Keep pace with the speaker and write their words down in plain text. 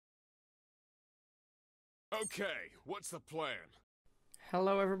Okay, what's the plan?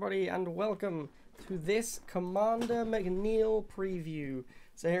 Hello everybody and welcome to this Commander McNeil preview.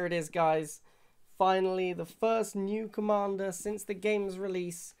 So here it is, guys. Finally, the first new commander since the game's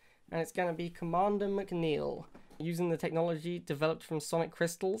release, and it's going to be Commander McNeil. Using the technology developed from sonic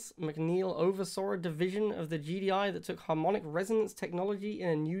crystals, McNeil oversaw a division of the GDI that took harmonic resonance technology in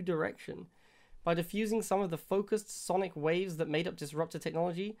a new direction. By diffusing some of the focused sonic waves that made up disruptor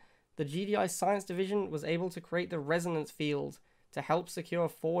technology, the GDI Science Division was able to create the resonance field to help secure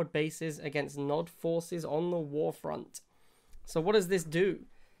forward bases against Nod forces on the warfront. So what does this do?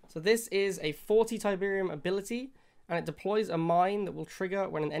 So this is a 40 Tiberium ability, and it deploys a mine that will trigger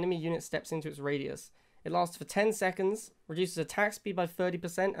when an enemy unit steps into its radius. It lasts for 10 seconds, reduces attack speed by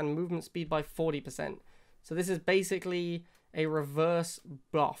 30% and movement speed by 40%. So this is basically a reverse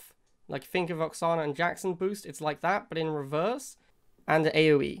buff. Like, think of Oksana and Jackson boost, it's like that, but in reverse, and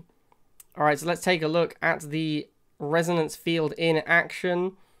AoE. Alright, so let's take a look at the resonance field in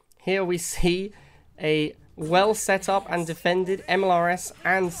action. Here we see a well set up and defended MLRS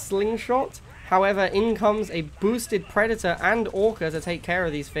and slingshot. However, in comes a boosted Predator and Orca to take care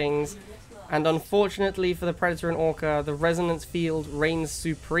of these things. And unfortunately for the Predator and Orca, the resonance field reigns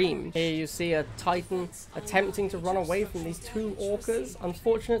supreme. Here you see a Titan attempting to run away from these two Orcas.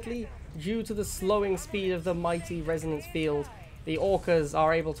 Unfortunately, due to the slowing speed of the mighty resonance field, the Orcas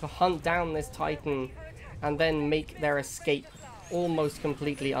are able to hunt down this Titan and then make their escape almost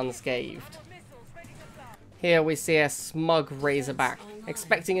completely unscathed. Here we see a smug Razorback,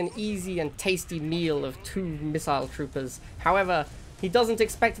 expecting an easy and tasty meal of two missile troopers. However, he doesn't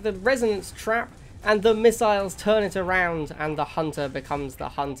expect the resonance trap, and the missiles turn it around, and the hunter becomes the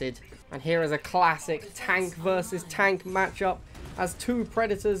hunted. And here is a classic tank versus tank matchup, as two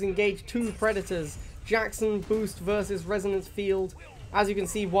Predators engage two Predators. Jackson boost versus resonance field. As you can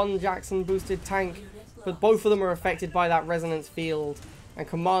see, one Jackson boosted tank, but both of them are affected by that resonance field, and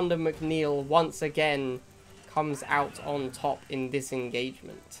Commander McNeil once again comes out on top in this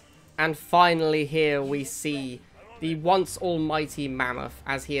engagement. And finally here we see the once almighty Mammoth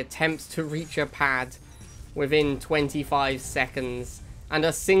as he attempts to reach a pad within 25 seconds, and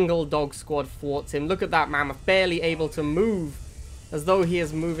a single dog squad thwarts him. Look at that Mammoth, barely able to move, as though he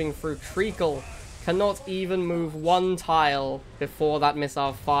is moving through treacle. Cannot even move one tile before that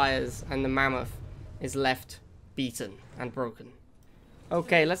missile fires, and the Mammoth is left beaten and broken.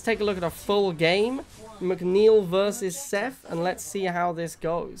 Okay, let's take a look at a full game. McNeil versus Seth, and let's see how this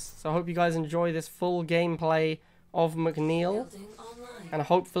goes. So I hope you guys enjoy this full gameplay of McNeil, and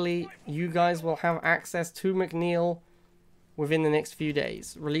hopefully you guys will have access to McNeil within the next few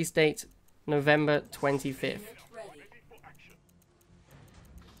days. Release date November 25th.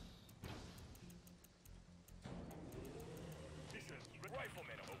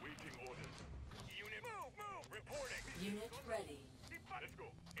 Unit ready. Let's go.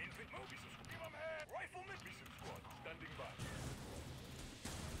 Infant move. Give 'em hand. Rifleman. Mission squad standing by.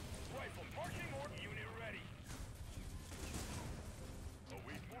 Rifle marching order. Unit ready. Are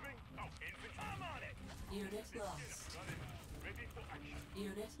we moving? Oh, infant. I'm on it. Unit lost. Ready for action.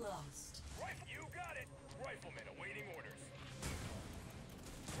 Unit lost. Rifle. You got it. Rifleman awaiting orders.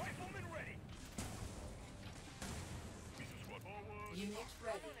 Rifleman ready. Mission squad forward. Unit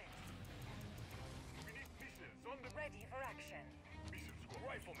ready. We need pieces on the Ready for action. mission squad.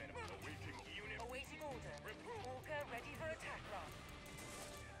 Rifleman awaiting unit. Awaiting order. Orca ready for attack run.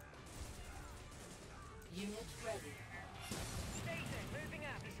 Unit ready. Station moving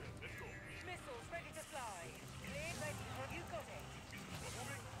out. Let's go. Missiles ready to fly. Clear ready for you got it.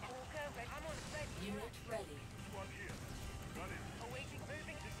 Orca ready. I'm on ready. Unit ready. Squad here. Got it. Awaiting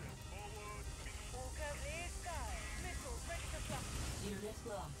moving. Forward. Orca clear sky. Missiles ready to fly. Unit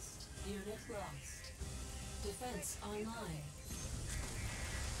lost. Unit lost. Defense online.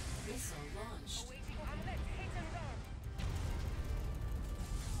 Missile launched. Awaiting and let's hit and run.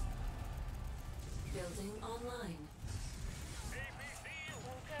 Building online.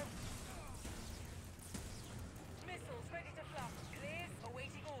 Orca. Missiles ready to fly. Clear.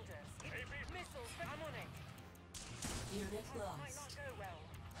 Awaiting orders. Missiles. I'm on it. Unit Might lost. not go well.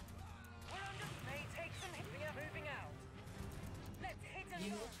 We're under. May take some hit. We are moving out. Let's hit and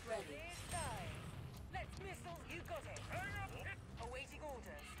Unit run. ready. Clear sky. Let's missiles. You got it. Awaiting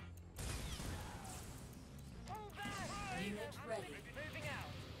orders. Pull back. Unit ready. Moving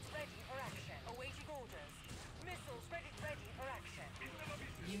out. Ready for action. Awaiting orders. Missiles ready for action.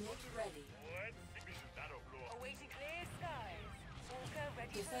 Unit ready. Awaiting clear skies. Orca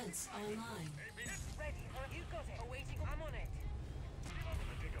ready Defense online. ready for you got it. Awaiting. I'm on it.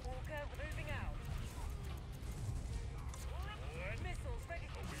 Orca moving out. Missiles ready.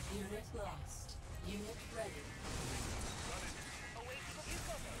 Unit lost. Unit ready. Awaiting. You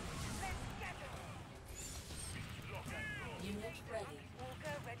got it. Let's scatter. Unit ready.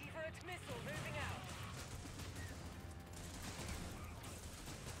 Walker ready for its missile. Moving out.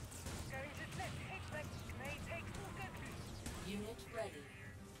 Going to let's hit that. May take Walker. Unit ready.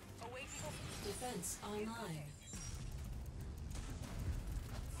 Awaiting. Defense online.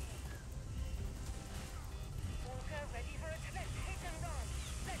 Walker ready for its let's hit and run.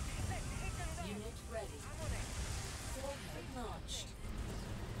 Let's hit and run. Unit ready. I'm on it. Warhead launched.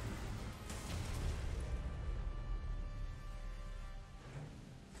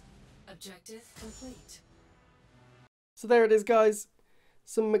 Objective complete. So there it is, guys.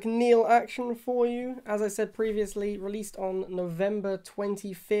 Some McNeil action for you. As I said previously, released on November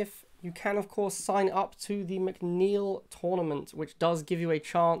 25th. You can, of course, sign up to the McNeil tournament, which does give you a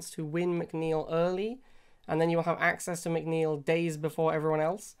chance to win McNeil early. And then you'll have access to McNeil days before everyone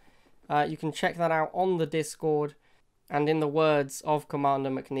else. You can check that out on the Discord and in the words of Commander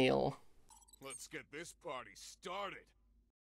McNeil. Let's get this party started.